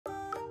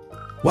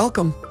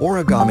Welcome,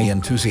 origami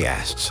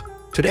enthusiasts.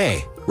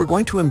 Today, we're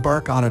going to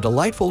embark on a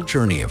delightful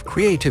journey of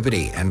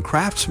creativity and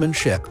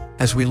craftsmanship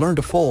as we learn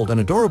to fold an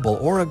adorable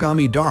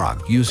origami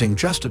dog using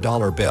just a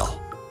dollar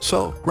bill.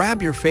 So,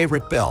 grab your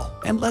favorite bill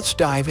and let's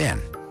dive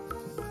in.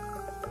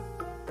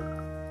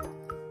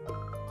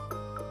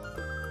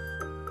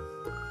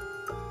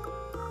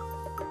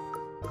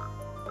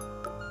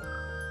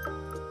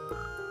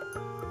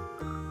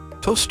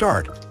 To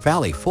start,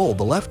 fold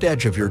the left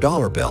edge of your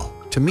dollar bill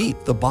to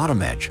meet the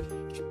bottom edge.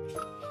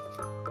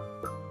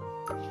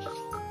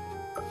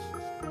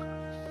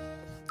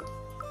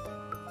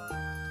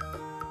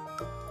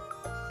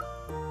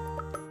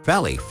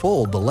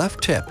 Fold the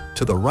left tip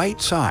to the right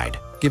side,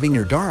 giving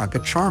your dog a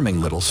charming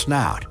little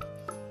snout.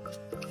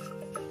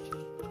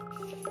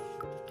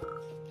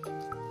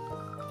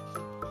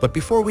 But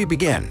before we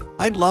begin,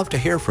 I'd love to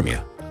hear from you.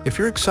 If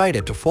you're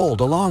excited to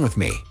fold along with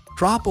me,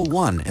 drop a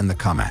 1 in the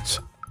comments.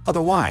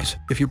 Otherwise,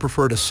 if you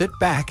prefer to sit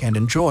back and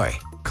enjoy,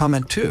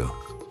 comment 2.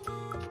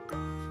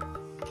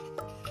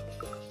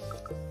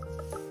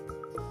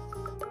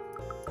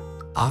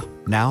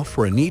 Now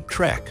for a neat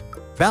trick.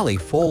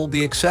 Fold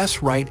the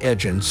excess right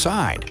edge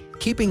inside,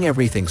 keeping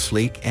everything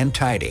sleek and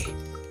tidy.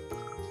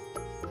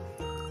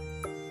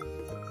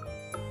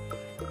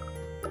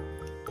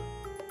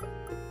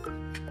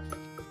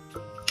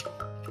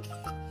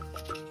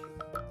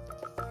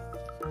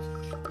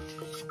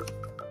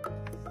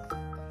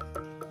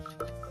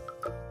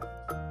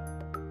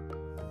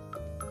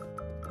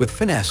 With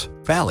finesse,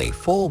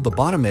 fold the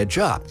bottom edge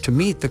up to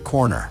meet the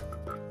corner.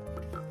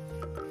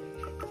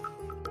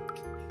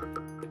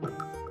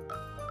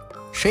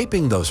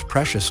 Shaping those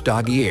precious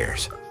dog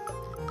ears.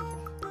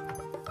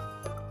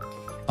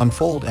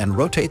 Unfold and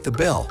rotate the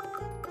bill.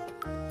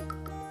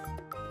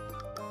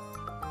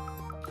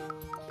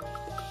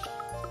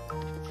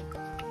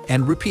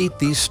 And repeat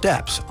these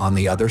steps on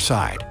the other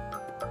side.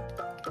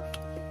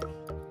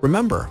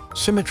 Remember,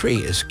 symmetry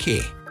is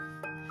key.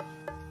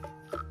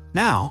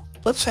 Now,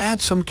 let's add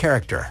some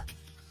character.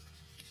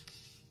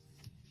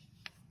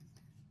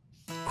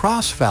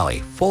 Cross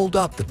fold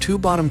up the 2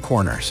 bottom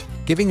corners,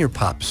 giving your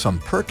pup some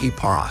perky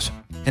paws.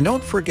 And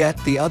don't forget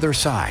the other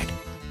side.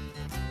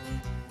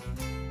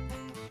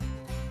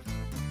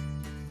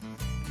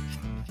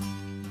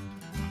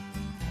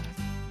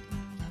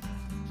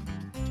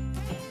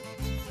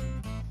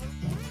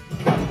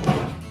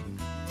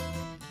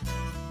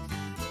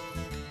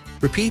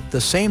 Repeat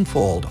the same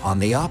fold on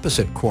the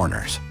opposite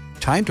corners.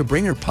 Time to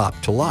bring your pup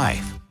to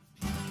life.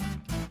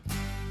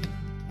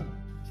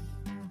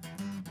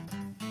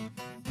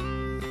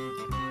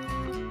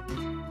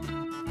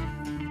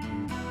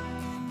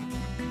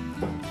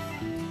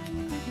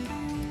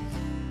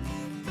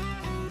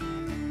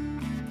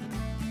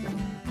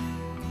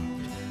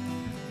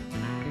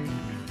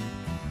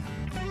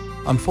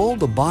 Unfold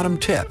the bottom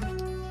tip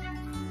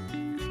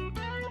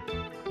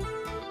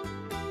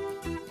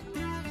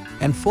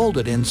and fold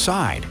it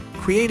inside,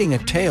 creating a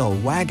tail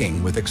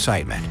wagging with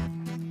excitement.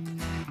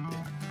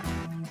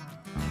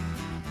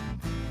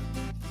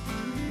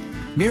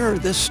 Mirror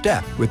this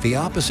step with the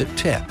opposite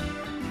tip.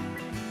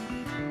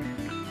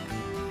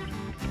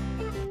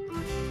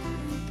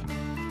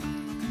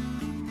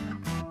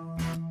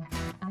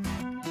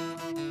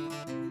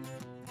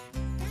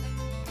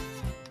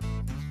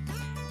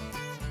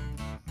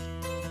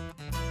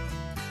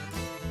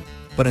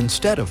 But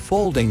instead of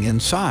folding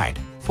inside,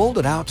 fold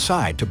it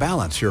outside to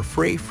balance your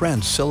free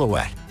friend's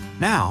silhouette.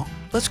 Now,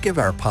 let's give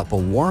our pup a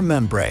warm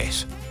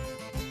embrace.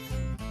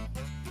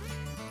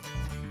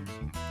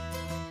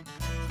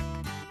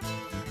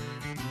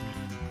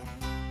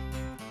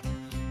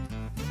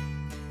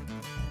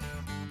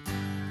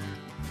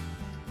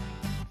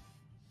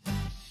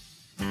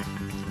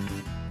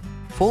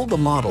 Fold the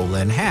model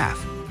in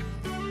half.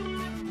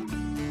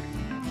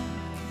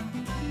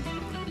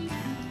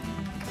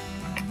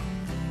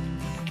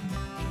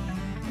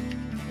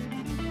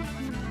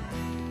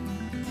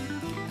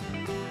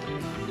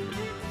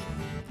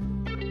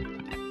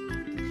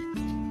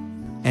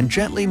 And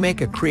gently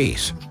make a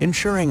crease,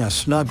 ensuring a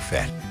snug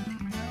fit.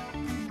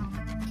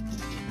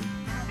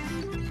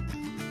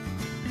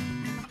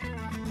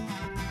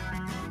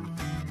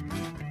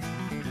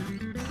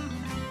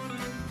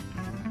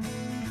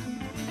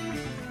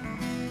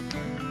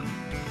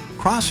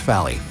 Cross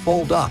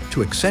fold up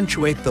to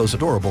accentuate those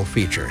adorable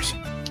features.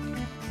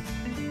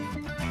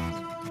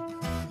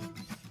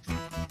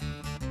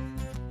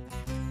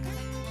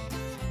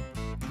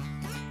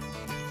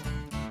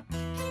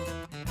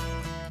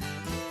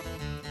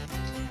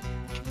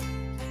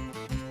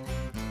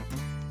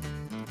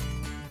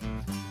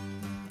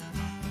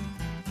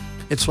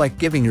 It's like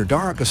giving your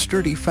dog a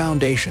sturdy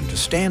foundation to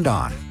stand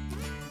on.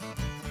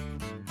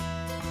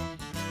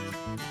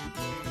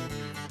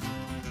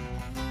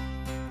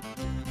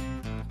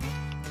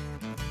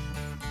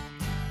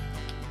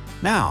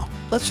 Now,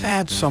 let's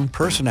add some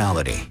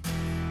personality.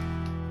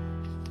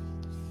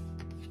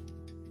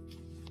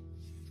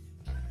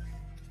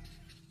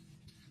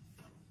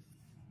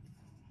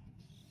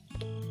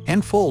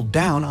 and fold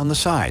down on the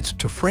sides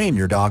to frame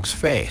your dog's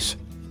face.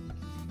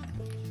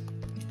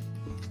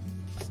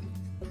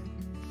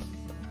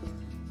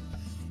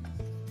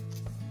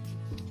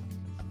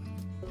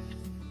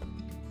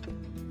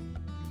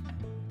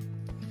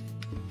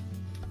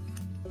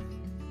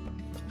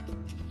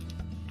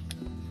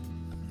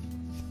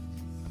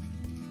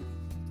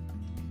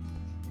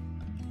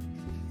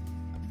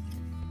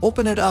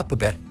 Open it up a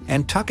bit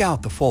and tuck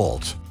out the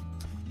folds.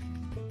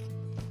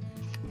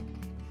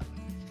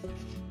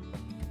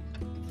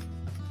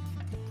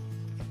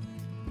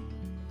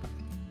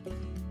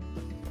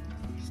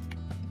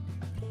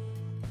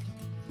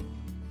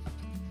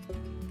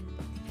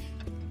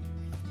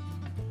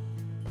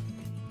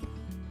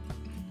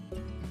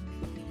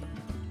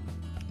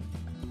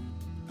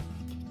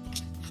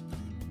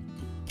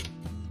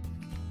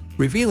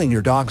 Revealing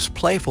your dog's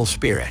playful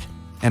spirit,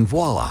 and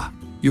voila!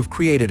 You've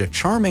created a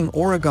charming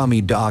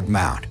origami dog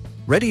mount,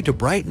 ready to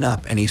brighten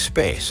up any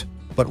space.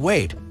 But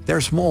wait,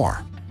 there's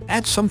more.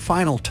 Add some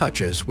final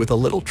touches with a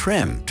little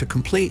trim to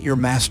complete your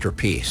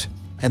masterpiece.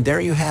 And there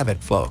you have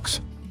it,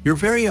 folks. Your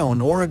very own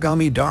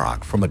origami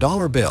dog from a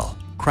dollar bill,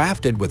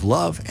 crafted with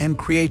love and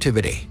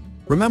creativity.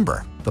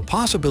 Remember, the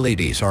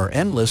possibilities are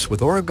endless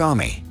with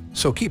origami,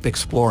 so keep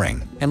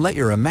exploring and let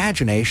your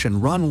imagination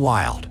run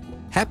wild.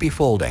 Happy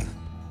folding!